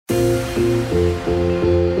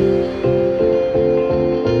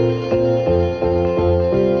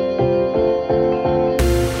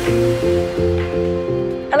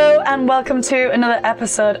welcome to another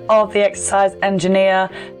episode of The Exercise Engineer.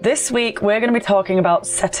 This week we're going to be talking about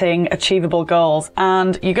setting achievable goals,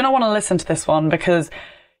 and you're going to want to listen to this one because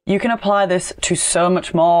you can apply this to so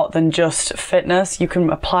much more than just fitness. You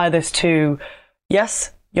can apply this to,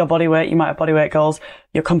 yes, your body weight, you might have body weight goals,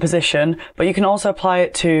 your composition, but you can also apply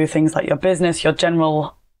it to things like your business, your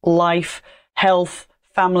general life, health,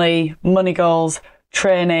 family, money goals,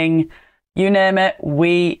 training, you name it,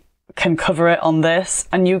 we can cover it on this,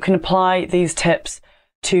 and you can apply these tips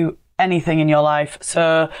to anything in your life.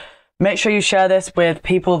 So make sure you share this with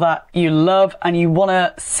people that you love and you want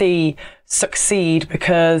to see succeed,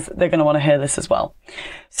 because they're going to want to hear this as well.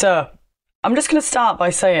 So I'm just going to start by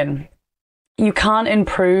saying you can't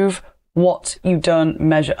improve what you don't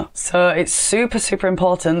measure. So it's super, super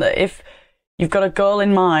important that if you've got a goal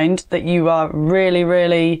in mind that you are really,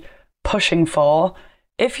 really pushing for,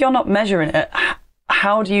 if you're not measuring it,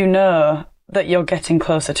 how do you know that you're getting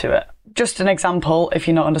closer to it? Just an example, if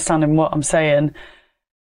you're not understanding what I'm saying,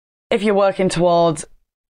 if you're working towards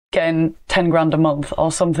getting 10 grand a month or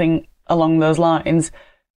something along those lines,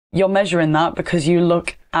 you're measuring that because you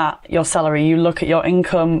look at your salary, you look at your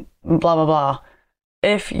income, blah, blah, blah.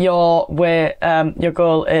 If your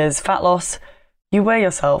goal is fat loss, you weigh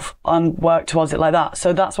yourself and work towards it like that.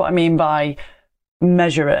 So that's what I mean by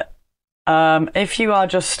measure it. If you are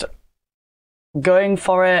just going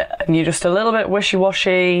for it and you're just a little bit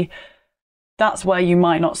wishy-washy, that's where you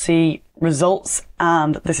might not see results,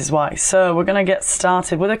 and this is why. So we're going to get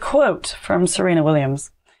started with a quote from Serena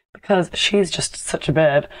Williams, because she's just such a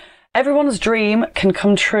babe. Everyone's dream can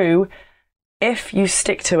come true if you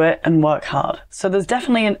stick to it and work hard. So there's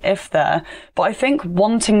definitely an if there, but I think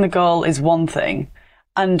wanting the goal is one thing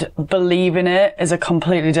and believing it is a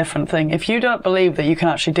completely different thing. If you don't believe that you can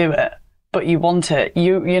actually do it, but you want it,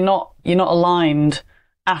 you're not aligned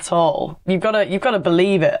at all. You've got to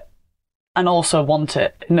believe it and also want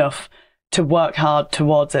it enough to work hard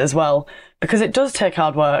towards it as well, because it does take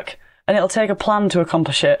hard work and it'll take a plan to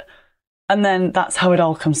accomplish it, and then that's how it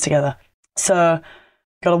all comes together. So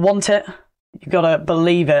you've got to want it, you've got to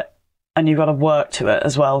believe it, and you've got to work to it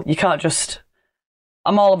as well. You can't just,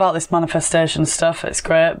 I'm all about this manifestation stuff, it's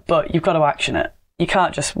great, but you've got to action it. You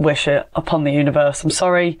can't just wish it upon the universe. I'm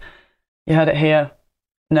sorry, you heard it here.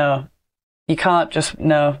 No, you can't just,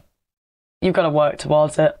 no. You've got to work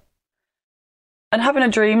towards it. And having a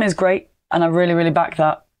dream is great, and I really, really back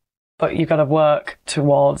that, but you've got to work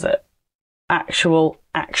towards it. Actual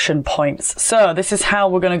action points. So this is how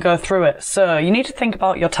we're going to go through it. So you need to think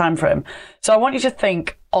about your time frame. So I want you to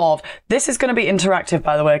think of, this is going to be interactive,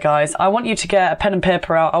 by the way, guys. I want you to get a pen and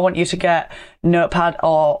paper out. I want you to get notepad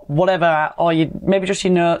or whatever out, or maybe just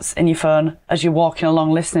your notes in your phone as you're walking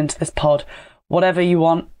along listening to this pod. Whatever you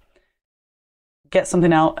want, get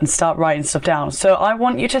something out and start writing stuff down. So I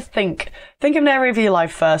want you to think of an area of your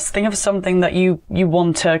life first. Think of something that you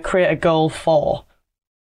want to create a goal for.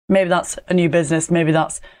 Maybe that's a new business, maybe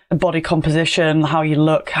that's a body composition, how you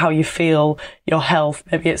look, how you feel, your health.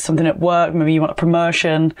 Maybe it's something at work, maybe you want a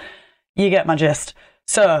promotion. You get my gist.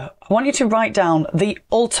 So I want you to write down the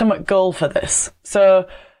ultimate goal for this. So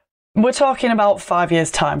we're talking about 5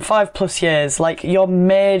 years' time, 5+ years, like your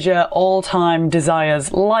major all-time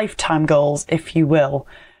desires, lifetime goals, if you will.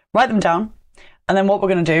 Write them down, and then what we're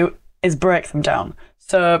going to do is break them down.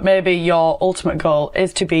 So maybe your ultimate goal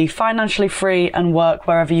is to be financially free and work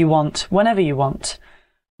wherever you want, whenever you want.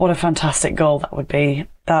 What a fantastic goal that would be.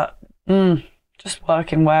 That, just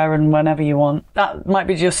working where and whenever you want. That might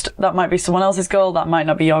be someone else's goal, that might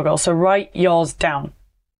not be your goal. So write yours down.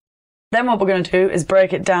 Then what we're going to do is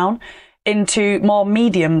break it down into more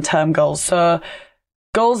medium-term goals. So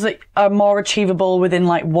goals that are more achievable within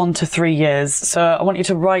like 1 to 3 years. So I want you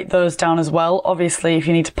to write those down as well. Obviously, if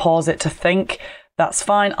you need to pause it to think, that's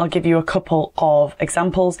fine. I'll give you a couple of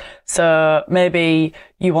examples. So maybe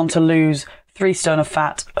you want to lose 3 stone of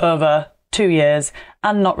fat over 2 years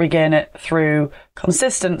and not regain it through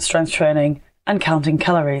consistent strength training and counting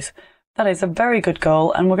calories. That is a very good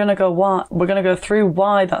goal, and we're going to go through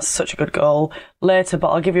why that's such a good goal later, but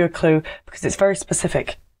I'll give you a clue because it's very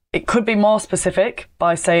specific. It could be more specific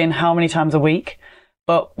by saying how many times a week,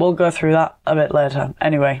 but we'll go through that a bit later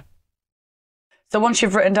anyway. So once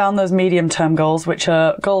you've written down those medium-term goals, which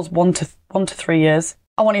are goals 1 to 3 years,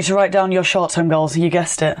 I want you to write down your short-term goals. You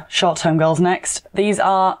guessed it, short-term goals next. These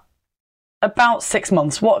are about 6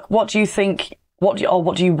 months. What do you think, what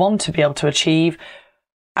do you want to be able to achieve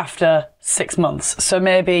after 6 months? So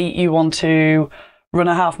maybe you want to run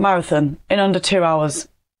a half marathon in under 2 hours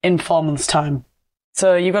in 4 months' time.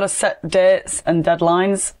 So you've got to set dates and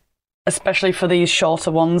deadlines, especially for these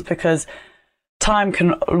shorter ones, because time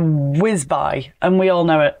can whiz by, and we all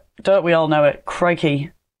know it. Don't we all know it?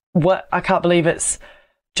 Crikey. What? I can't believe it's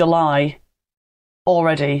July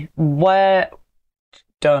already.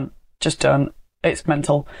 Just don't. It's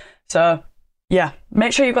mental. So yeah,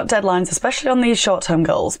 make sure you've got deadlines, especially on these short-term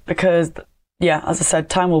goals, because yeah, as I said,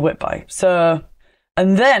 time will whip by. So,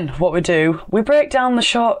 and then what we do, we break down the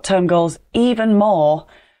short-term goals even more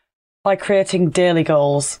by creating daily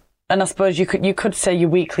goals. And I suppose you could say your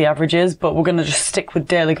weekly averages, but we're going to just stick with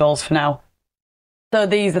daily goals for now. So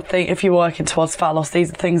these are things, if you're working towards fat loss,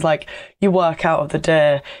 these are things like your workout of the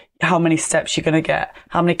day, how many steps you're going to get,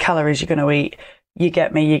 how many calories you're going to eat. You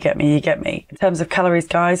get me. In terms of calories,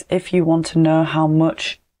 guys, if you want to know how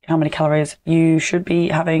many calories you should be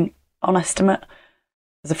having on estimate,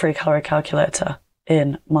 there's a free calorie calculator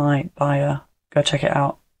in my bio. Go check it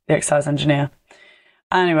out. The Exercise Engineer.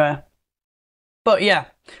 Anyway, but yeah,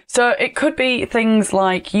 so it could be things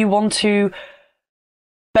like you want to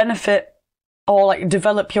benefit or like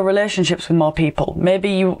develop your relationships with more people. Maybe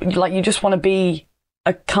you just want to be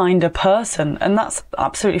a kinder person, and that's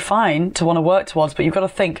absolutely fine to want to work towards, but you've got to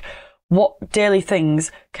think, what daily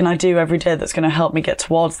things can I do every day that's going to help me get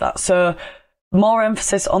towards that? So more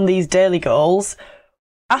emphasis on these daily goals.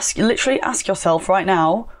 Literally ask yourself right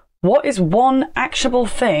now, what is one actionable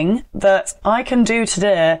thing that I can do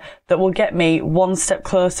today that will get me one step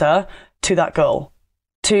closer to that goal?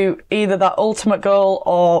 To either that ultimate goal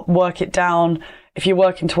or work it down. If you're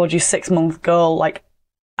working towards your 6-month goal, like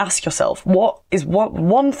ask yourself, what is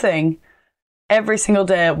one thing every single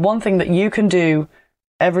day, one thing that you can do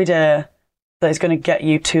every day that is going to get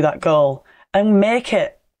you to that goal, and make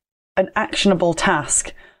it an actionable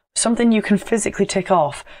task, something you can physically tick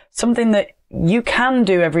off, something that you can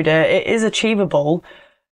do every day. It is achievable,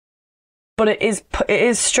 but it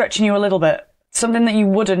is stretching you a little bit, something that you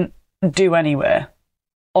wouldn't do anyway.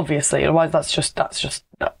 Obviously, otherwise is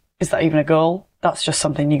that even a goal? That's just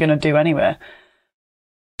something you're going to do anyway.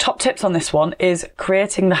 Top tips on this one is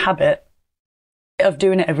creating the habit of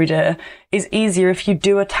doing it every day is easier if you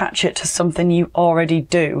do attach it to something you already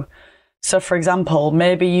do. So for example,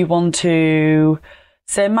 maybe you want to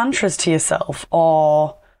say mantras to yourself,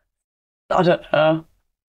 or I don't know,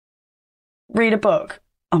 read a book.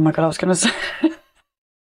 Oh my God, I was going to say.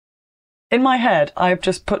 In my head, I've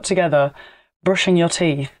just put together brushing your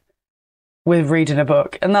teeth with reading a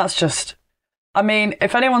book. And that's just, I mean,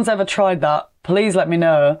 if anyone's ever tried that, please let me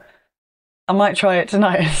know. I might try it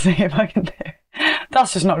tonight and see if I can do it.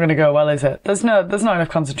 That's just not going to go well, is it? There's not enough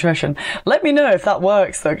concentration. Let me know if that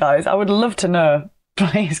works though, guys. I would love to know.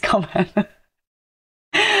 Please comment.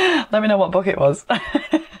 Let me know what book it was.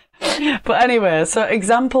 But anyway, so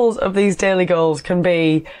examples of these daily goals can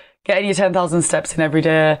be getting your 10,000 steps in every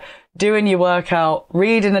day, doing your workout,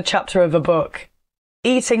 reading a chapter of a book,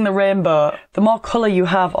 eating the rainbow. The more colour you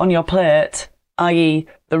have on your plate, i.e.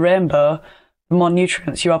 the rainbow, the more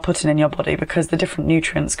nutrients you are putting in your body, because the different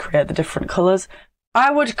nutrients create the different colours.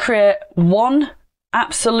 I would create one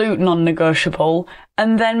absolute non-negotiable,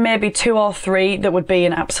 and then maybe 2 or 3 that would be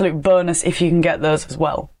an absolute bonus if you can get those as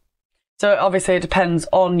well. So obviously it depends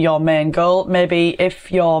on your main goal. Maybe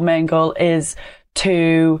if your main goal is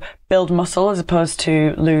to build muscle as opposed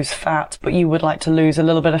to lose fat, but you would like to lose a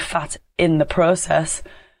little bit of fat in the process,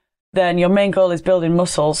 then your main goal is building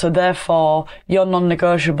muscle. So therefore your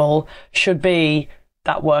non-negotiable should be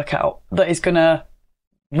that workout that is going to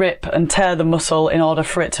rip and tear the muscle in order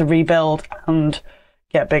for it to rebuild and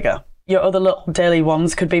get bigger. Your other little daily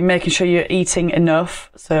ones could be making sure you're eating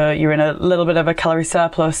enough, so you're in a little bit of a calorie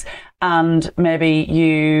surplus, and maybe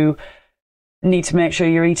you need to make sure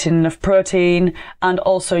you're eating enough protein, and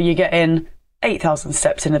also you're getting 8,000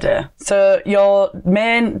 steps in a day. So your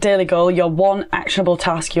main daily goal, your one actionable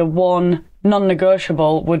task, your one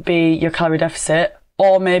non-negotiable would be your calorie deficit.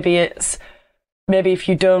 Or maybe if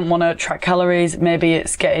you don't want to track calories, maybe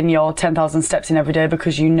it's getting your 10,000 steps in every day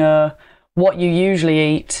because you know what you usually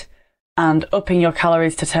eat, and upping your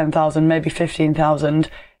calories to 10,000, maybe 15,000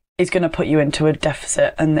 is going to put you into a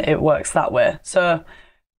deficit, and it works that way. So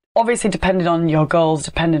obviously, depending on your goals,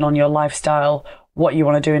 depending on your lifestyle, what you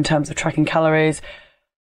want to do in terms of tracking calories.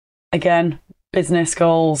 Again, business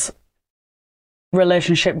goals,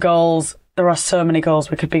 relationship goals. There are so many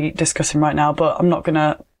goals we could be discussing right now, but I'm not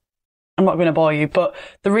gonna bore you. But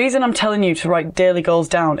the reason I'm telling you to write daily goals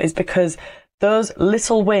down is because those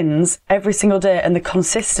little wins every single day, and the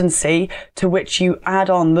consistency to which you add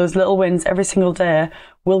on those little wins every single day,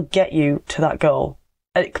 will get you to that goal.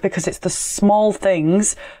 Because it's the small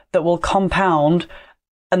things that will compound,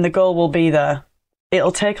 and the goal will be there.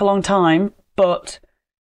 It'll take a long time, but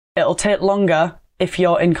it'll take longer if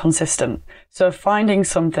you're inconsistent. So finding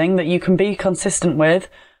something that you can be consistent with,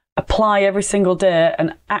 apply every single day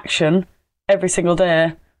and action every single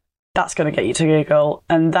day, that's going to get you to your goal.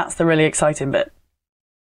 And that's the really exciting bit,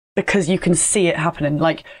 because you can see it happening.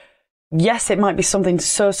 Like, yes, it might be something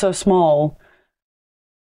so small,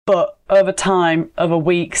 but over time, over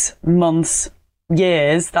weeks, months,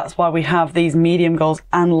 years, that's why we have these medium goals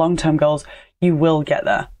and long-term goals. You will get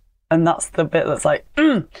there. And that's the bit that's like,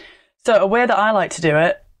 So a way that I like to do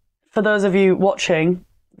it, for those of you watching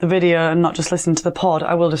the video and not just listening to the pod,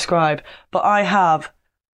 I will describe, but I have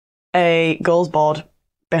a goals board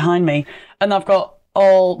behind me, and I've got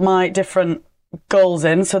all my different goals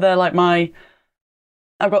in. So they're like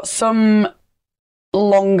I've got some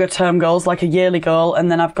longer term goals, like a yearly goal, and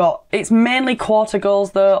then it's mainly quarter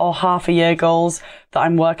goals though, or half a year goals that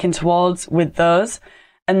I'm working towards with those.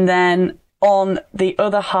 And then on the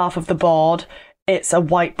other half of the board, it's a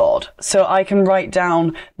whiteboard. So I can write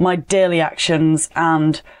down my daily actions,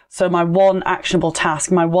 and so my one actionable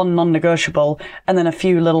task, my one non-negotiable, and then a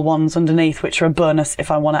few little ones underneath, which are a bonus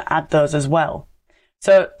if I want to add those as well.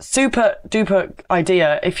 So super duper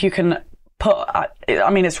idea if you can put, I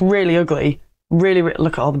mean, it's really ugly. Really,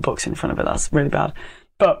 look at all the books in front of it. That's really bad.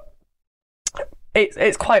 But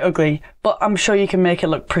it's quite ugly, but I'm sure you can make it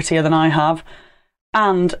look prettier than I have.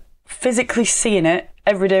 And physically seeing it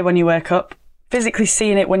every day when you wake up, physically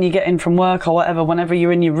seeing it when you get in from work or whatever, whenever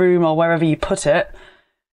you're in your room or wherever you put it,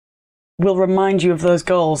 will remind you of those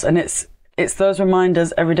goals. And it's those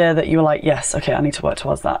reminders every day that you're like, yes, okay, I need to work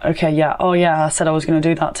towards that. Okay, yeah, oh yeah, I said I was going to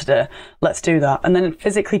do that today. Let's do that. And then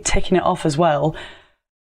physically ticking it off as well.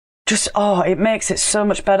 Just, it makes it so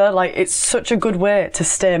much better. Like, it's such a good way to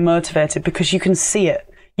stay motivated, because you can see it.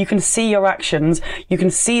 You can see your actions. You can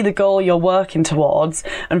see the goal you're working towards,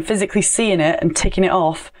 and physically seeing it and ticking it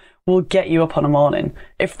off will get you up on a morning.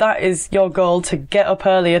 If that is your goal, to get up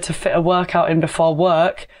earlier to fit a workout in before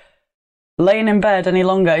work, laying in bed any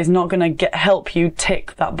longer is not going to help you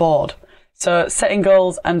tick that board. So setting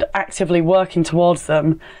goals and actively working towards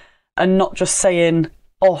them, and not just saying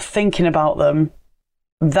or thinking about them,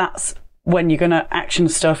 that's when you're going to action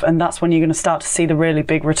stuff, and that's when you're going to start to see the really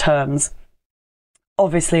big returns.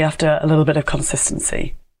 Obviously, after a little bit of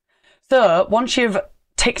consistency. So once you've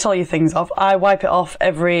ticked all your things off, I wipe it off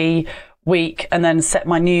every week and then set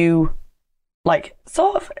my new, like,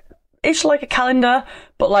 sort of, it's like a calendar,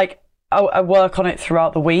 but like I work on it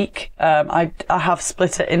throughout the week. I have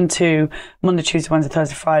split it into Monday, Tuesday, Wednesday,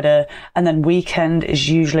 Thursday, Friday, and then weekend is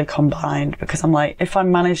usually combined, because I'm like, if I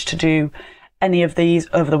manage to do any of these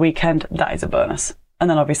over the weekend, that is a bonus. And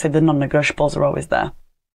then obviously the non-negotiables are always there.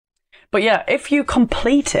 But yeah, if you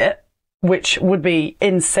complete it, which would be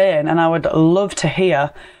insane, and I would love to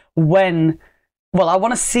hear when, well, I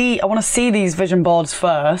want to see these vision boards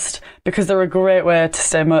first, because they're a great way to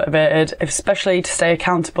stay motivated, especially to stay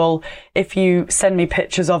accountable. If you send me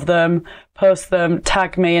pictures of them, post them,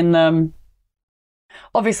 tag me in them.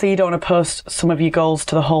 Obviously, you don't want to post some of your goals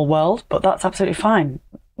to the whole world, but that's absolutely fine.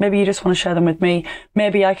 Maybe you just want to share them with me.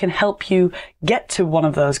 Maybe I can help you get to one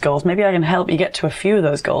of those goals. Maybe I can help you get to a few of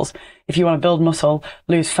those goals. If you want to build muscle,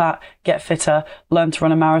 lose fat, get fitter, learn to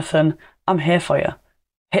run a marathon, I'm here for you.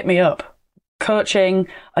 Hit me up. Coaching,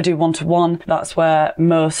 I do one-to-one. That's where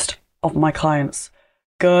most of my clients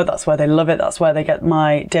go. That's where they love it. That's where they get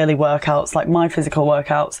my daily workouts, like my physical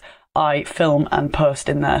workouts. I film and post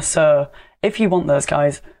in there. So if you want those,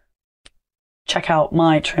 guys, check out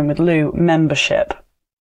my Train with Lou membership.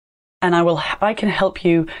 And I can help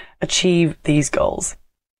you achieve these goals.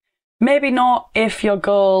 Maybe not if your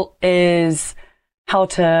goal is how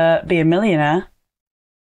to be a millionaire.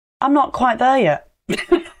 I'm not quite there yet.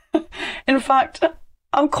 In fact,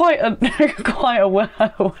 I'm quite a way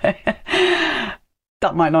away.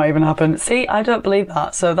 That might not even happen. See, I don't believe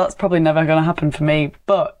that, so that's probably never going to happen for me.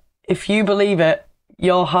 But if you believe it,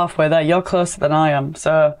 you're halfway there. You're closer than I am.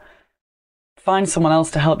 So find someone else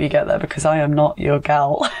to help you get there, because I am not your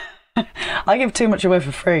gal. I give too much away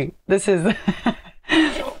for free. This is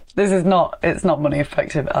not, it's not money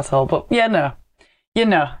effective at all. But yeah, no,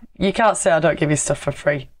 you can't say I don't give you stuff for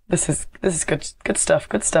free. This is good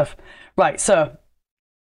stuff. Right. So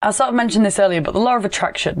I sort of mentioned this earlier, but the law of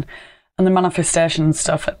attraction and the manifestation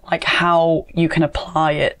stuff, like how you can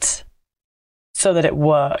apply it so that it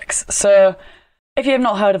works. So if you have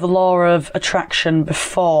not heard of the law of attraction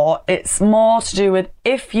before, it's more to do with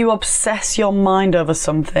if you obsess your mind over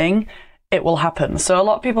something, it will happen. So a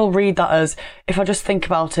lot of people read that as, if I just think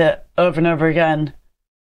about it over and over again,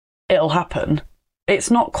 it'll happen.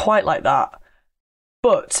 It's not quite like that.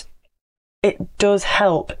 But it does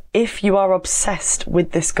help if you are obsessed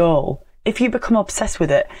with this goal. If you become obsessed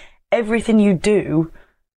with it, everything you do,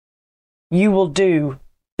 you will do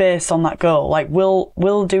based on that goal. Like,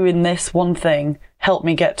 will doing this one thing help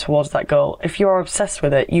me get towards that goal? If you're obsessed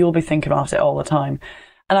with it, you'll be thinking about it all the time.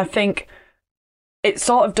 And I think it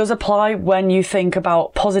sort of does apply when you think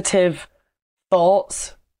about positive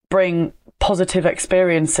thoughts bring positive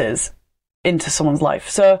experiences into someone's life.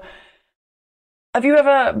 So have you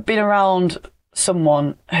ever been around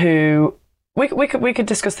someone who, we could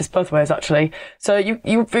discuss this both ways actually. So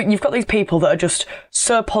you've got these people that are just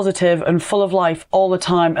so positive and full of life all the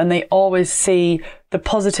time, and they always see the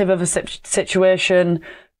positive of a situation.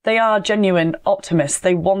 They are genuine optimists.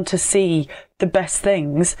 They want to see the best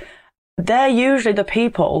things. They're usually the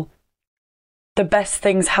people the best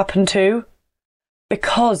things happen to,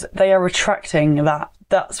 because they are attracting that.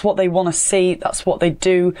 That's what they want to see. That's what they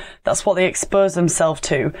do. That's what they expose themselves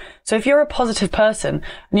to. So if you're a positive person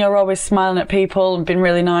and you're always smiling at people and being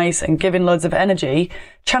really nice and giving loads of energy,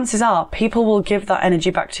 chances are people will give that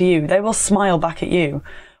energy back to you. They will smile back at you.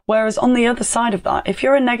 Whereas on the other side of that, if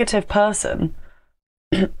you're a negative person,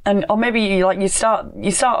 or maybe you're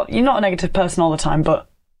not a negative person all the time, but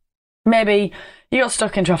maybe you got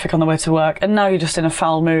stuck in traffic on the way to work and now you're just in a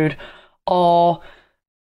foul mood, or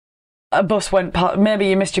a bus went past, maybe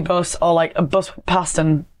you missed your bus, or like a bus passed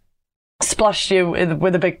and splashed you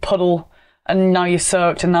with a big puddle, and now you're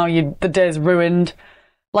soaked and now the day's ruined.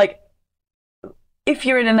 Like, if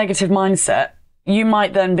you're in a negative mindset, you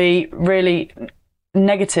might then be really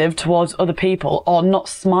negative towards other people, or not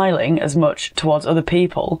smiling as much towards other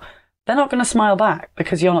people. They're not going to smile back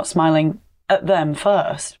because you're not smiling at them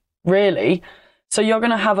first, really. So you're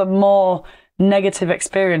going to have a more negative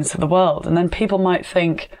experience of the world, and then people might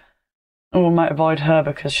think, oh, I might avoid her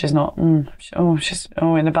because she's not, she's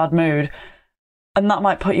in a bad mood. And that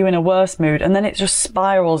might put you in a worse mood. And then it just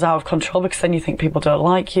spirals out of control, because then you think people don't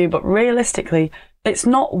like you. But realistically, it's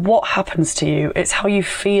not what happens to you. It's how you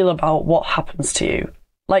feel about what happens to you.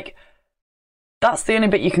 Like, that's the only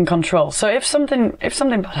bit you can control. So if something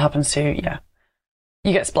bad happens to you, yeah,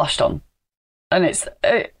 you get splashed on. And it's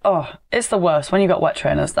the worst. When you got wet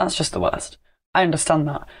trainers, that's just the worst. I understand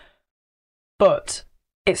that. But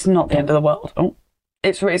it's not the end of the world.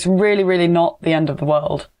 It's really, really not the end of the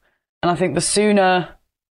world. And I think the sooner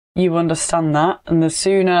you understand that, and the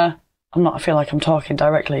sooner, I feel like I'm talking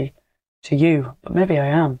directly to you, but maybe I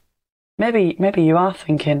am. Maybe you are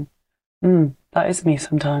thinking, that is me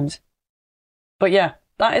sometimes. But yeah,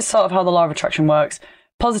 that is sort of how the law of attraction works.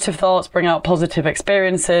 Positive thoughts bring out positive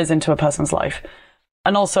experiences into a person's life.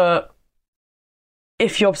 And also,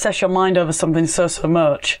 if you obsess your mind over something so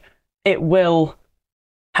much, it will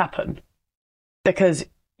happen, because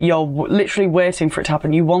you're literally waiting for it to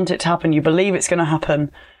happen. You want it to happen. You believe it's going to happen.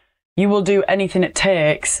 You will do anything it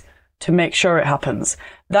takes to make sure it happens.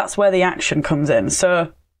 That's where the action comes in.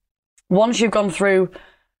 So once you've gone through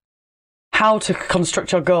how to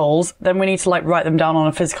construct your goals, then we need to write them down on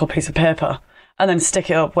a physical piece of paper and then stick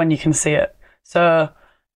it up when you can see it. So,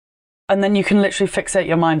 and then you can literally fixate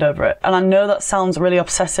your mind over it. And I know that sounds really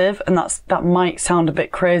obsessive, and that might sound a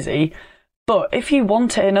bit crazy, but if you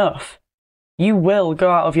want it enough, you will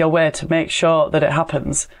go out of your way to make sure that it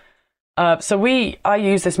happens. So I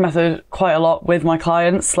use this method quite a lot with my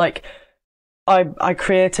clients. Like, I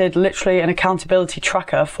created literally an accountability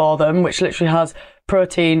tracker for them, which literally has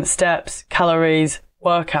protein, steps, calories,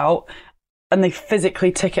 workout, and they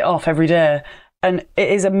physically tick it off every day. And it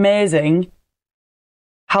is amazing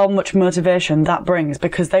how much motivation that brings,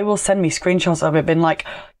 because they will send me screenshots of it being like,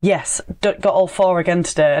 yes, got all 4 again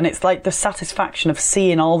today. And it's like the satisfaction of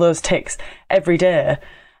seeing all those ticks every day.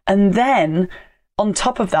 And then on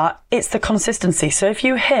top of that, it's the consistency. So if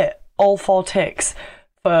you hit all 4 ticks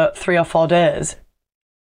for 3 or 4 days,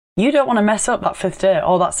 you don't want to mess up that 5th day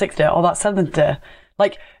or that 6th day or that 7th day.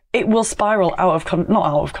 Like, it will spiral not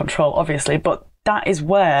out of control, obviously, but that is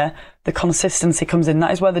where the consistency comes in. That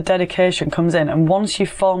is where the dedication comes in. And once you've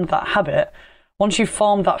formed that habit, once you've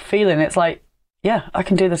formed that feeling, it's like, yeah, I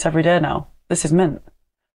can do this every day now. This is mint.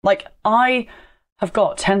 Like, I have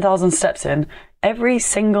got 10,000 steps in every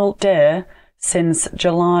single day since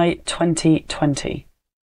July 2020.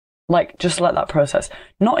 Like, just let that process.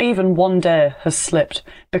 Not even one day has slipped,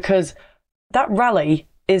 because that rally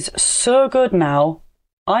is so good now,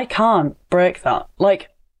 I can't break that. Like,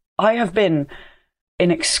 I have been in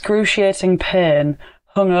excruciating pain,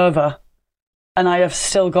 hungover, and I have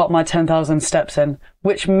still got my 10,000 steps in,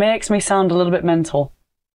 which makes me sound a little bit mental.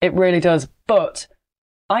 It really does. But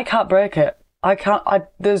I can't break it.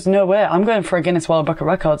 There's no way. I'm going for a Guinness World Book of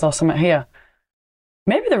Records or something here.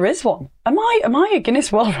 Maybe there is one. Am I a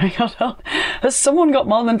Guinness World Record? Has someone got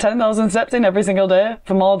more than 10,000 steps in every single day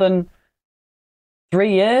for more than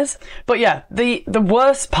 3 years? But yeah, the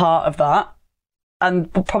worst part of that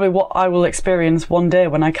and probably what I will experience one day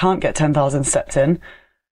when I can't get 10,000 steps in,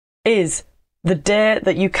 is the day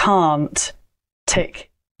that you can't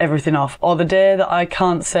tick everything off, or the day that I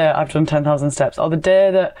can't say I've done 10,000 steps, or the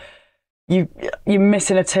day that you're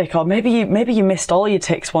missing a tick, or maybe you missed all your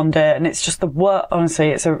ticks one day, and it's just the work.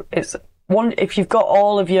 Honestly, it's one. If you've got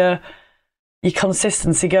all of your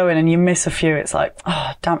consistency going and you miss a few, it's like,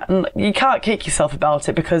 oh damn it. And you can't kick yourself about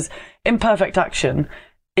it, because imperfect action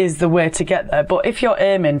is the way to get there. But if you're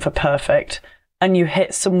aiming for perfect and you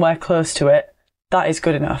hit somewhere close to it, that is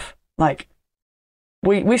good enough. Like,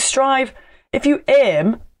 we strive. If you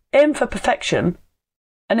aim for perfection,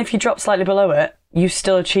 and if you drop slightly below it, you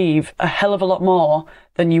still achieve a hell of a lot more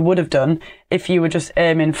than you would have done if you were just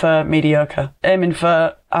aiming for mediocre, aiming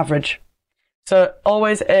for average. So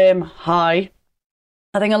always aim high.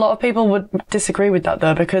 I think a lot of people would disagree with that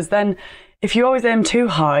though, because then if you always aim too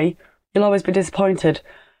high, you'll always be disappointed.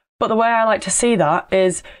 But the way I like to see that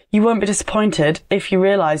is you won't be disappointed if you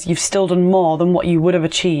realise you've still done more than what you would have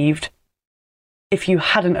achieved if you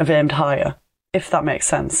hadn't have aimed higher, if that makes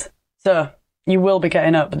sense. So you will be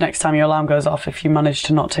getting up the next time your alarm goes off if you manage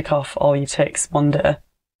to not tick off all your ticks one day.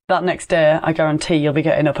 That next day, I guarantee you'll be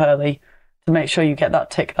getting up early to make sure you get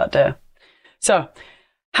that tick that day. So,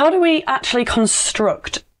 how do we actually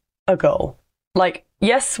construct a goal? Like,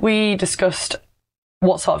 yes, we discussed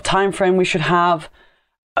what sort of time frame we should have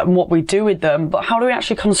and what we do with them, but how do we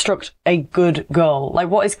actually construct a good goal? Like,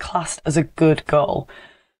 what is classed as a good goal?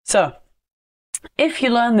 So, if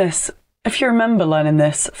you remember learning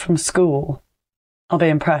this from school, I'll be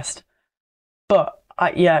impressed. But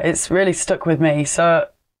yeah, it's really stuck with me. So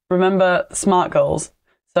remember SMART goals.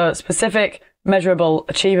 So specific, measurable,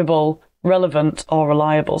 achievable, relevant, or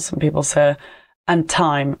reliable, some people say, and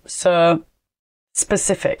time. So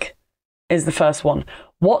specific is the first one.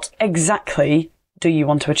 What exactly do you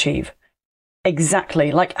want to achieve?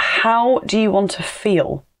 Exactly. Like, how do you want to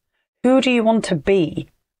feel? Who do you want to be?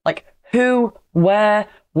 Like, who, where,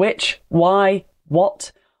 which, why,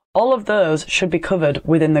 what? All of those should be covered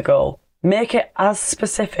within the goal. Make it as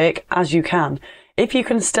specific as you can. If you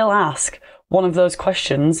can still ask one of those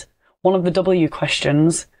questions, one of the W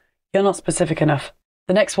questions, you're not specific enough.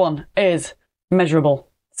 The next one is measurable.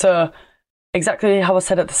 So exactly how I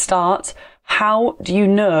said at the start, how do you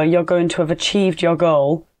know you're going to have achieved your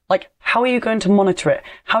goal? Like, how are you going to monitor it?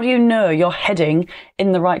 How do you know you're heading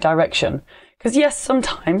in the right direction? Because yes,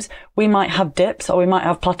 sometimes we might have dips or we might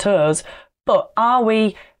have plateaus, but are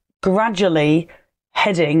we gradually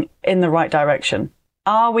heading in the right direction?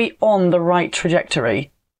 Are we on the right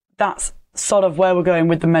trajectory? That's sort of where we're going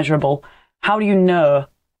with the measurable. How do you know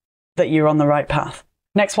that you're on the right path?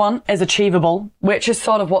 Next one is achievable, which is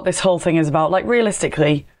sort of what this whole thing is about. Like,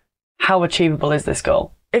 realistically, how achievable is this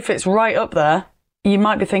goal? If it's right up there, you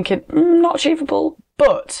might be thinking, not achievable,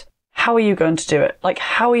 but how are you going to do it? Like,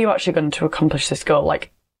 how are you actually going to accomplish this goal?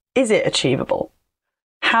 Like, is it achievable?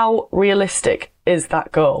 How realistic is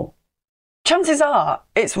that goal? Chances are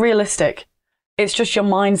it's realistic. It's just your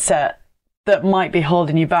mindset that might be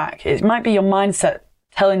holding you back. It might be your mindset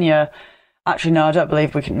telling you, actually, no, I don't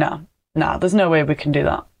believe we can. No, there's no way we can do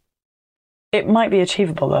that. It might be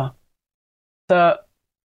achievable though. So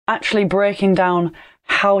actually breaking down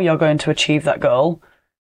how you're going to achieve that goal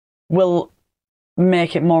will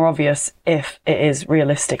make it more obvious if it is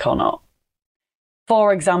realistic or not.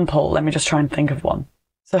 For example, let me just try and think of one.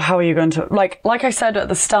 So how are you going to, like I said at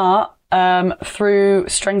the start, through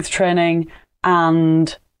strength training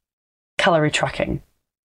and calorie tracking.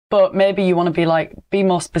 But maybe you want to be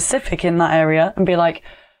more specific in that area and be like,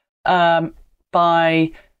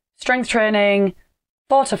 by strength training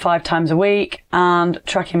 4 to 5 times a week and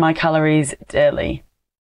tracking my calories daily.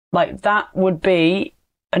 Like, that would be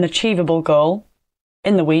an achievable goal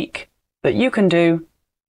in the week that you can do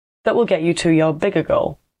that will get you to your bigger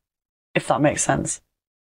goal, if that makes sense.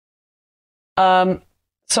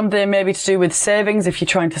 Something maybe to do with savings, if you're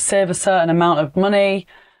trying to save a certain amount of money.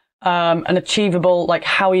 An achievable, like,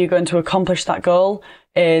 how are you going to accomplish that goal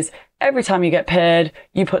is every time you get paid,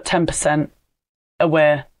 you put 10%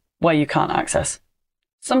 away where you can't access.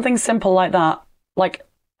 Something simple like that. Like,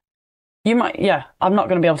 you might, yeah, I'm not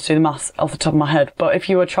going to be able to do the maths off the top of my head, but if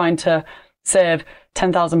you were trying to save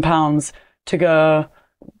 £10,000 to go,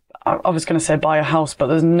 I was going to say buy a house, but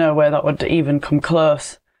there's no way that would even come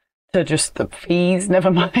close to just the fees,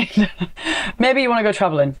 never mind. Maybe you want to go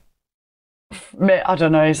travelling. I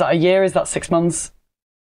don't know, is that a year? Is that 6 months?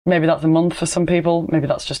 Maybe that's a month for some people. Maybe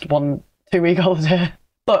that's just 1-2 week holiday.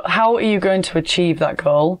 But how are you going to achieve that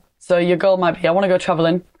goal? So your goal might be, I want to go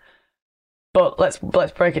travelling, but let's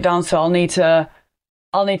break it down. So I'll need to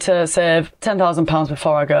I'll need to save £10,000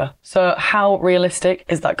 before I go. So how realistic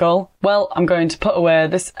is that goal? Well, I'm going to put away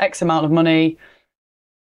this X amount of money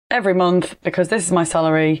every month because this is my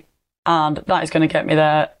salary and that is going to get me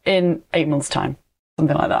there in 8 months' time.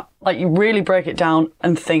 Something like that. Like, you really break it down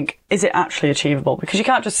and think, is it actually achievable? Because you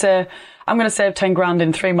can't just say, I'm going to save 10 grand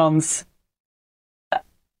in 3 months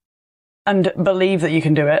and believe that you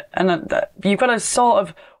can do it. And you've got to sort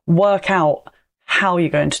of work out how you're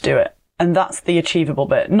going to do it. And that's the achievable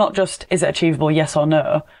bit. Not just, is it achievable, yes or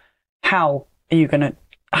no? How are you going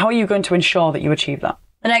to ensure that you achieve that?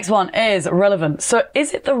 The next one is relevant. So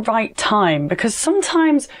is it the right time? Because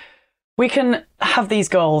sometimes we can have these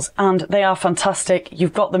goals and they are fantastic.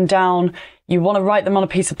 You've got them down. You want to write them on a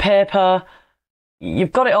piece of paper.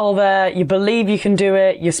 You've got it all there. You believe you can do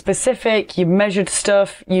it. You're specific. You've measured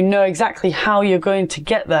stuff. You know exactly how you're going to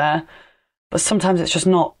get there. But sometimes it's just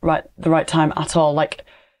not the right time at all. Like,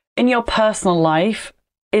 in your personal life,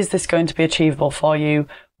 is this going to be achievable for you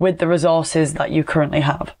with the resources that you currently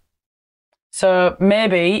have? So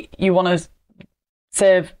maybe you want to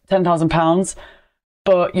save £10,000,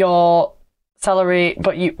 but your salary,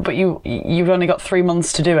 but you've only got 3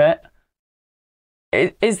 months to do it.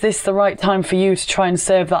 Is this the right time for you to try and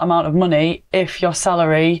save that amount of money if your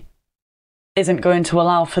salary isn't going to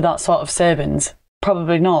allow for that sort of savings?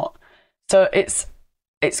 Probably not. So it's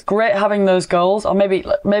great having those goals, or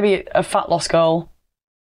maybe a fat loss goal.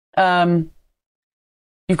 You've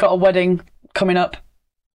got a wedding coming up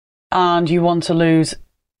and you want to lose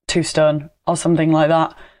 2 stone or something like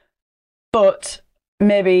that. But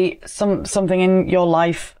maybe something in your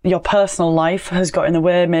life, your personal life, has got in the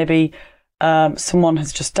way. Maybe someone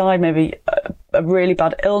has just died, maybe a really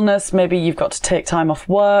bad illness, maybe you've got to take time off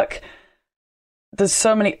work. There's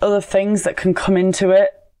so many other things that can come into it,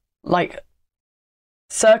 like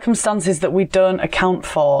circumstances that we don't account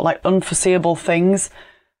for, like unforeseeable things,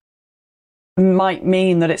 might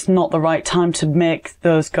mean that it's not the right time to make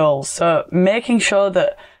those goals. So making sure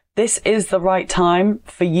that this is the right time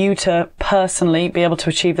for you to personally be able to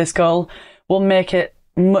achieve this goal will make it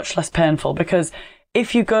much less painful, because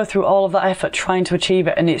if you go through all of that effort trying to achieve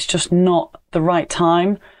it and it's just not the right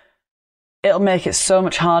time, it'll make it so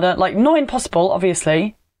much harder. Like, not impossible,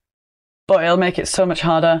 obviously, but it'll make it so much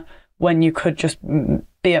harder when you could just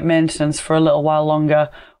be at maintenance for a little while longer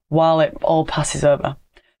while it all passes over.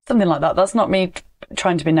 Something like that. That's not me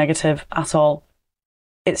trying to be negative at all.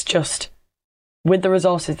 It's just, with the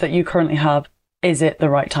resources that you currently have, is it the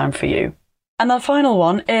right time for you? And the final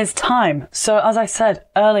one is time. So as I said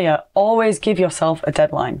earlier, always give yourself a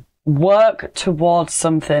deadline. Work towards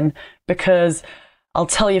something, because I'll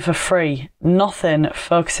tell you for free, nothing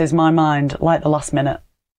focuses my mind like the last minute.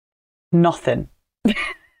 Nothing.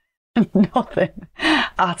 Nothing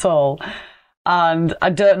at all. And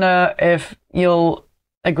I don't know if you'll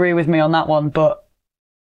agree with me on that one, but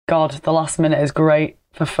God, the last minute is great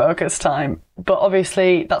for focus time. But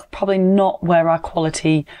obviously that's probably not where our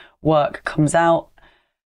quality work comes out.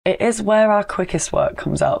 It is where our quickest work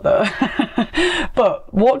comes out, though.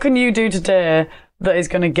 But what can you do today that is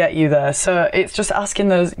going to get you there? So it's just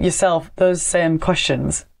asking yourself those same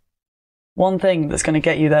questions. One thing that's going to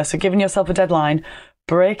get you there. So giving yourself a deadline,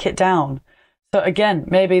 break it down. So again,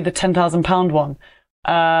 maybe the £10,000 one.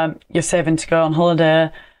 You're saving to go on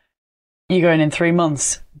holiday. You're going in 3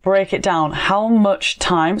 months. Break it down. How much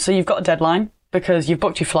time? So you've got a deadline because you've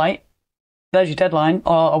booked your flight. There's your deadline,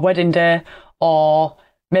 or a wedding day, or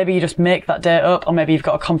maybe you just make that day up, or maybe you've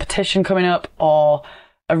got a competition coming up, or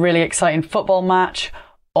a really exciting football match,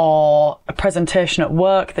 or a presentation at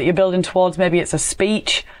work that you're building towards. Maybe it's a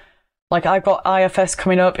speech. Like, I've got IFS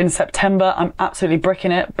coming up in September. I'm absolutely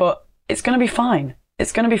bricking it, but it's going to be fine.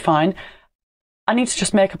 It's going to be fine. I need to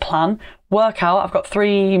just make a plan, work out. I've got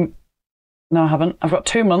 2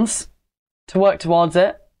 months to work towards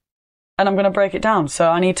it. And I'm going to break it down.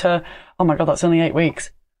 So I need to, oh my God, that's only 8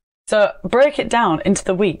 weeks. So break it down into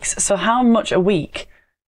the weeks. So how much a week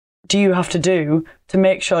do you have to do to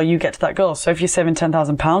make sure you get to that goal? So if you're saving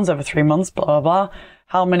 £10,000 over 3 months, blah, blah, blah,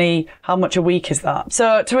 how much a week is that?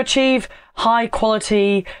 So to achieve high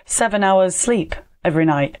quality 7 hours sleep every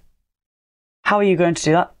night, how are you going to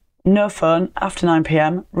do that? No phone after 9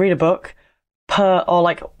 p.m, read a book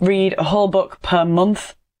read a whole book per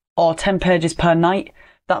month, or 10 pages per night.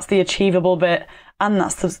 That's the achievable bit, and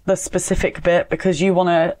that's the specific bit, because you want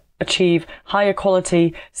to achieve higher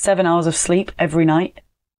quality 7 hours of sleep every night.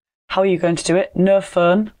 How are you going to do it? No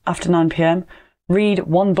phone after 9 p.m. Read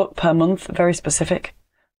 1 book per month, very specific.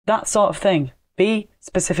 That sort of thing. Be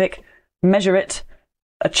specific, measure it,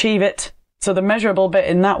 achieve it. So the measurable bit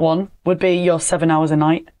in that one would be your 7 hours a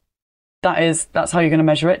night. That's how you're going to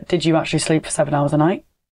measure it. Did you actually sleep for 7 hours a night?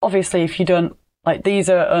 Obviously, if you don't, like, these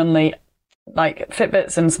are only, like,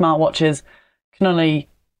 Fitbits and smartwatches can only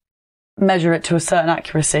measure it to a certain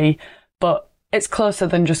accuracy, but it's closer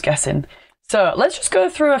than just guessing. So let's just go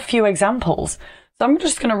through a few examples. So I'm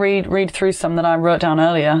just going to read through some that I wrote down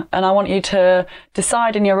earlier, and I want you to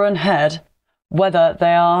decide in your own head whether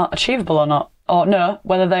they are achievable or not, or no,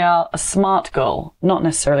 whether they are a SMART goal, not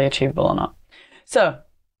necessarily achievable or not. So,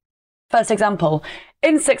 first example,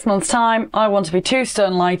 in 6 months' time, I want to be 2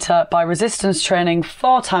 stone lighter by resistance training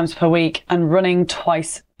 4 times per week and running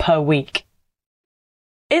twice per week.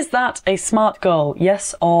 Is that a SMART goal,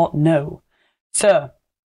 yes or no? So,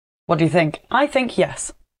 what do you think? I think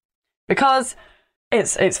yes, because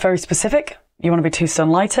it's very specific. You want to be 2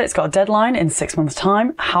 stone lighter. It's got a deadline in 6 months'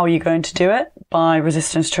 time. How are you going to do it? By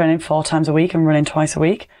resistance training 4 times a week and running twice a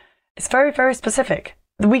week. It's very, very specific.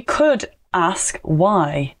 We could ask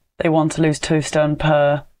why they want to lose 2 stone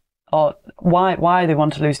or why they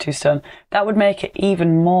want to lose 2 stone. That would make it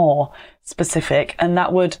even more specific, and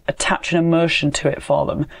that would attach an emotion to it for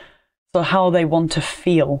them. So how they want to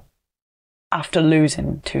feel after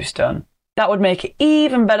losing 2 stone. That would make it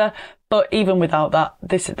even better, but even without that,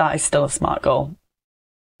 that is still a SMART goal.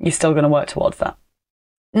 You're still going to work towards that.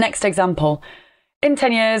 Next example. In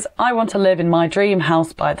 10 years, I want to live in my dream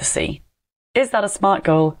house by the sea. Is that a SMART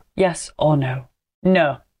goal? Yes or no?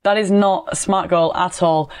 No, that is not a SMART goal at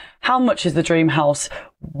all. How much is the dream house?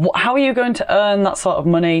 How are you going to earn that sort of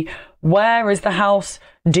money? Where is the house?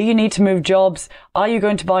 Do you need to move jobs? Are you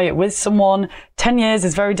going to buy it with someone? 10 years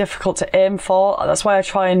is very difficult to aim for. That's why I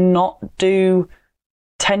try and not do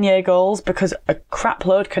 10-year goals, because a crap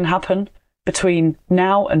load can happen between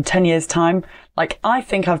now and 10 years' time. Like, I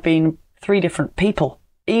think I've been 3 different people,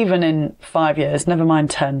 even in 5 years, never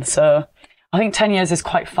mind 10. So I think 10 years is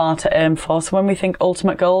quite far to aim for. So when we think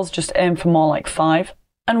ultimate goals, just aim for more like 5.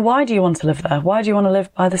 And why do you want to live there? Why do you want to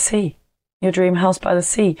live by the sea? Your dream house by the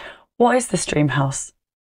sea. What is this dream house?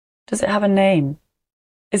 Does it have a name?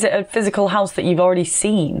 Is it a physical house that you've already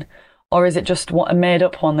seen? Or is it just a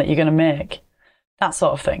made-up one that you're going to make? That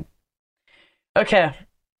sort of thing. Okay,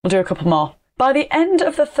 we'll do a couple more. By the end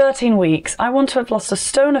of the 13 weeks, I want to have lost a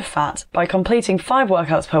stone of fat by completing 5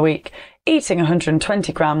 workouts per week, eating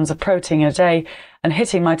 120 grams of protein a day, and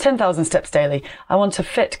hitting my 10,000 steps daily. I want to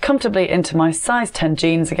fit comfortably into my size 10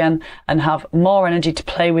 jeans again and have more energy to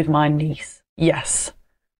play with my niece. Yes.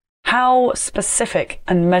 How specific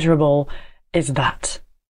and measurable is that?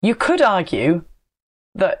 You could argue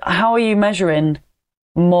that how are you measuring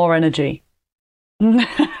more energy?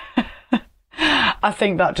 I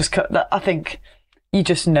think I think you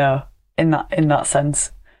just know in that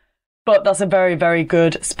sense. But that's a very, very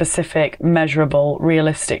good, specific, measurable,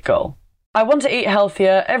 realistic goal. I want to eat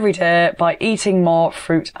healthier every day by eating more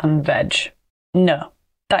fruit and veg. No,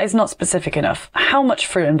 that is not specific enough. How much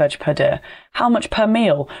fruit and veg per day? How much per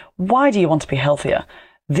meal? Why do you want to be healthier?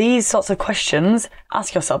 These sorts of questions,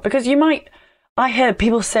 ask yourself, because I hear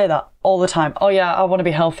people say that all the time. Oh yeah, I want to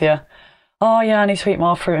be healthier. Oh yeah, I need to eat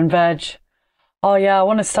more fruit and veg. Oh yeah, I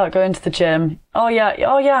want to start going to the gym. Oh yeah,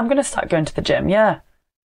 I'm going to start going to the gym. Yeah.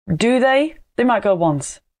 Do they? They might go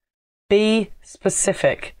once. Be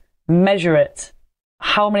specific. Measure it.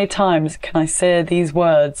 How many times can I say these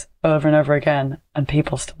words over and over again and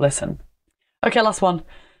people still listen? Okay, last one.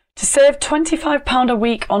 To save £25 a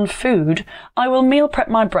week on food, I will meal prep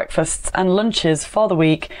my breakfasts and lunches for the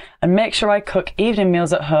week and make sure I cook evening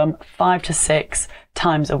meals at home 5 to 6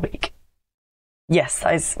 times a week. Yes,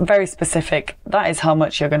 that is very specific. That is how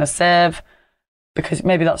much you're going to save, because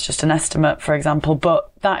maybe that's just an estimate, for example,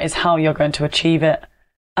 but that is how you're going to achieve it.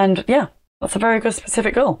 And yeah, that's a very good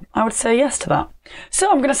specific goal. I would say yes to that.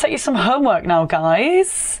 So I'm going to set you some homework now,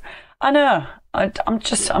 guys. I know,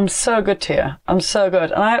 I'm so good to you. I'm so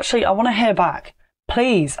good. And I want to hear back.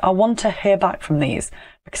 Please, I want to hear back from these,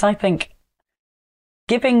 because I think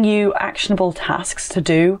giving you actionable tasks to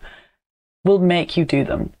do will make you do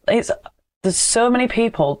them. There's so many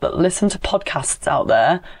people that listen to podcasts out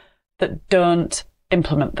there that don't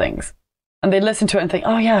implement things. And they listen to it and think,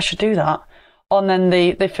 oh yeah, I should do that. And then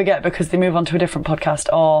they forget because they move on to a different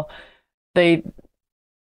podcast, or they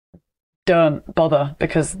don't bother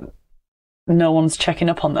because no one's checking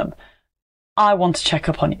up on them. I want to check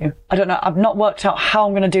up on you. I don't know. I've not worked out how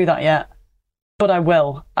I'm going to do that yet, but I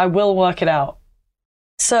will. I will work it out.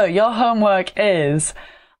 So your homework is,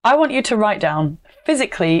 I want you to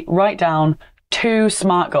physically write down 2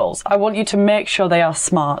 SMART goals. I want you to make sure they are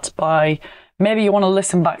SMART by, maybe you want to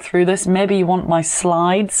listen back through this. Maybe you want my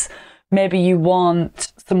slides. Maybe you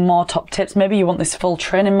want some more top tips. Maybe you want this full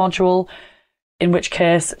training module. in which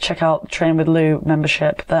case check out the Train with Lou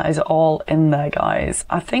membership. That is all in there, guys.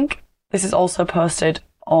 I think this is also posted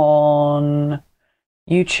on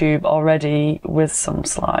YouTube already with some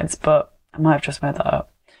slides, but I might have just made that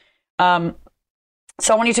up.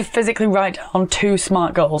 So I want you to physically write down 2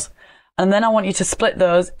 SMART goals, and then I want you to split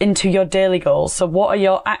those into your daily goals. So what are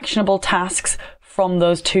your actionable tasks from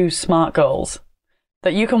those 2 SMART goals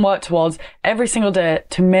that you can work towards every single day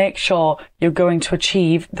to make sure you're going to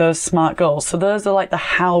achieve those SMART goals? So those are like the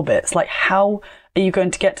how bits, like how are you going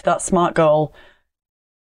to get to that SMART goal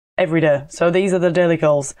every day? So these are the daily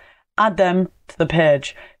goals. Add them to the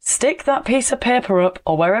page. Stick that piece of paper up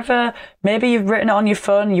or wherever. Maybe you've written it on your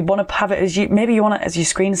phone, you want to have it as maybe you want it as your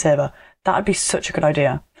screensaver. That would be such a good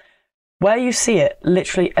idea. Where you see it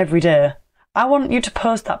literally every day, I want you to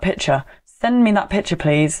post that picture. Send me that picture,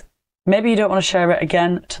 please. Maybe you don't want to share it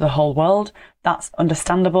again to the whole world. That's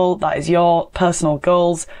understandable. That is your personal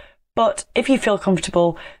goals. But if you feel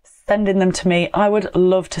comfortable sending them to me, I would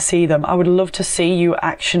love to see them. I would love to see you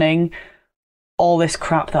actioning all this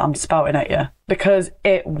crap that I'm spouting at you, because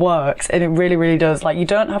it works and it really, really does. Like, you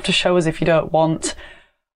don't have to show us if you don't want,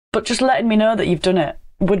 but just letting me know that you've done it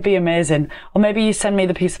would be amazing. Or maybe you send me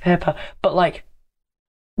the piece of paper, but like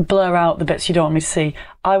blur out the bits you don't want me to see.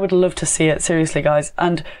 I would love to see it, seriously, guys.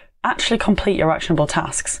 And actually complete your actionable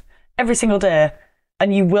tasks every single day,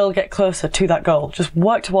 and you will get closer to that goal. Just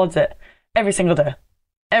work towards it every single day,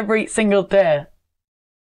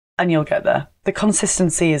 and you'll get there. The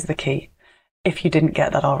consistency is the key. If you didn't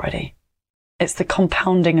get that already, it's the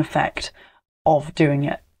compounding effect of doing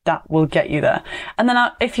it that will get you there. And then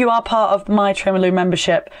if you are part of my Train with Lou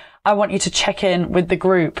membership, I want you to check in with the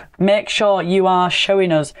group. Make sure you are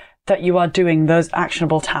showing us that you are doing those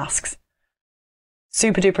actionable tasks.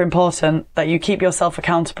 Super duper important that you keep yourself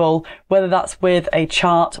accountable, whether that's with a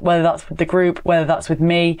chart, whether that's with the group, whether that's with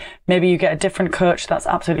me. Maybe you get a different coach, that's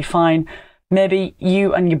absolutely fine. Maybe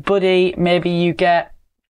you and your buddy, maybe you get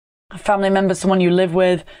a family member, someone you live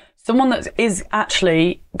with, someone that is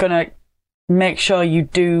actually going to make sure you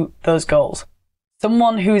do those goals.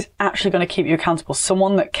 Someone who's actually going to keep you accountable,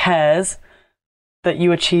 someone that cares that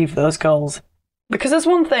you achieve those goals. Because there's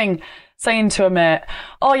one thing saying to a mate,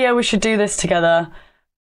 oh yeah, we should do this together.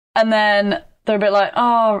 And then they're a bit like,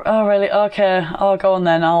 oh really? Okay, I'll go on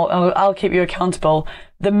then. I'll keep you accountable.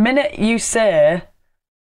 The minute you say,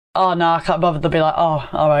 oh no, I can't bother, they'll be like, oh,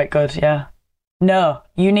 all right, good, yeah. No,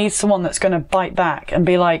 you need someone that's going to bite back and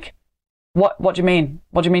be like, what do you mean?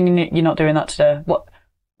 What do you mean you're not doing that today?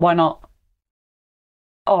 Why not?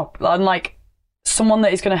 Oh, and like someone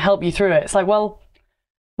that is going to help you through it. It's like, well,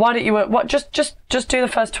 why don't you just do the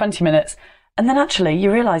first 20 minutes. And then actually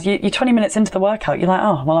you realize you're 20 minutes into the workout. You're like,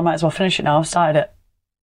 oh, well, I might as well finish it now. I've started it.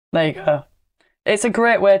 There you go. It's a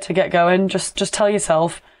great way to get going. Just tell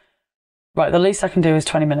yourself, right, the least I can do is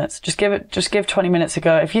 20 minutes. Just give 20 minutes a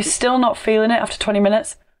go. If you're still not feeling it after 20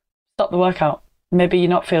 minutes, stop the workout. Maybe you're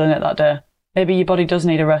not feeling it that day. Maybe your body does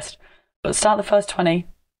need a rest. But start the first 20.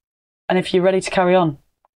 And if you're ready to carry on,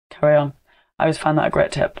 carry on. I always find that a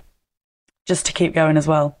great tip. Just to keep going as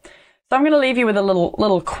well. So I'm going to leave you with a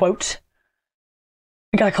little quote.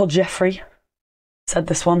 A guy called Jeffrey said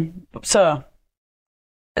this one. So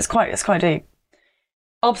it's quite deep.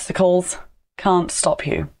 Obstacles can't stop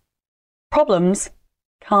you. Problems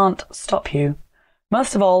can't stop you.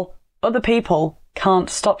 Most of all, other people can't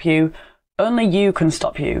stop you. Only you can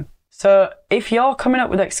stop you. So if you're coming up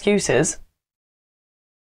with excuses,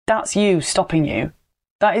 that's you stopping you.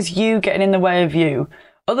 That is you getting in the way of you.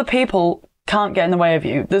 Other people can't get in the way of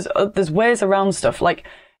you. There's ways around stuff. Like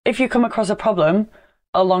if you come across a problem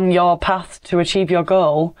along your path to achieve your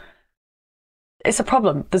goal, it's a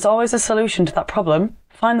problem. There's always a solution to that problem.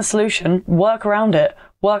 Find the solution, work around it,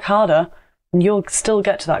 work harder, and you'll still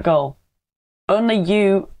get to that goal. Only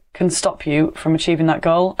you can stop you from achieving that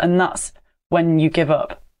goal, and that's when you give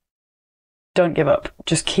up. Don't give up.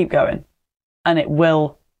 Just keep going. And it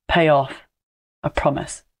will pay off. I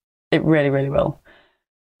promise. It really, really will.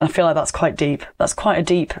 And I feel like that's quite deep. That's quite a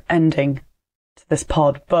deep ending to this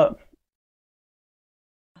pod, but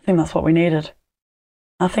I think that's what we needed.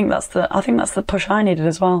 I think that's the push I needed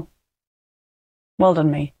as well. Well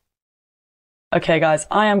done, me. Okay, guys,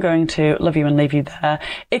 I am going to love you and leave you there.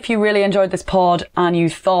 If you really enjoyed this pod and you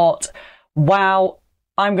thought, wow,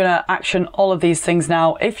 I'm going to action all of these things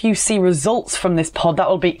now. If you see results from this pod, that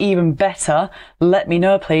will be even better. Let me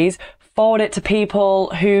know, please. Forward it to people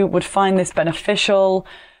who would find this beneficial.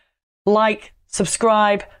 Like,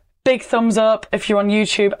 subscribe, big thumbs up if you're on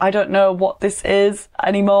YouTube. I don't know what this is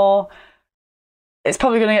anymore. It's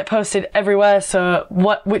probably going to get posted everywhere, so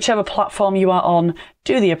whichever platform you are on,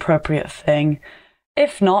 do the appropriate thing.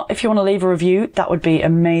 If not, if you want to leave a review, that would be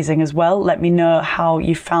amazing as well. Let me know how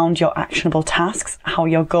you found your actionable tasks, how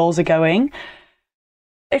your goals are going.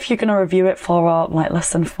 If you're going to review it for like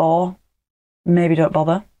less than 4, maybe don't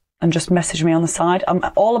bother and just message me on the side. I'm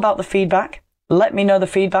all about the feedback. Let me know the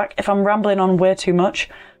feedback. If I'm rambling on way too much,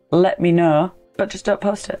 let me know, but just don't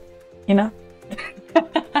post it, you know?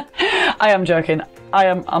 I am joking.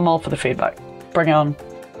 I'm all for the feedback. Bring it on.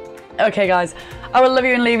 Okay, guys, I will love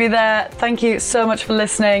you and leave you there. Thank you so much for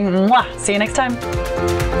listening. Mwah! See you next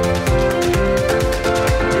time.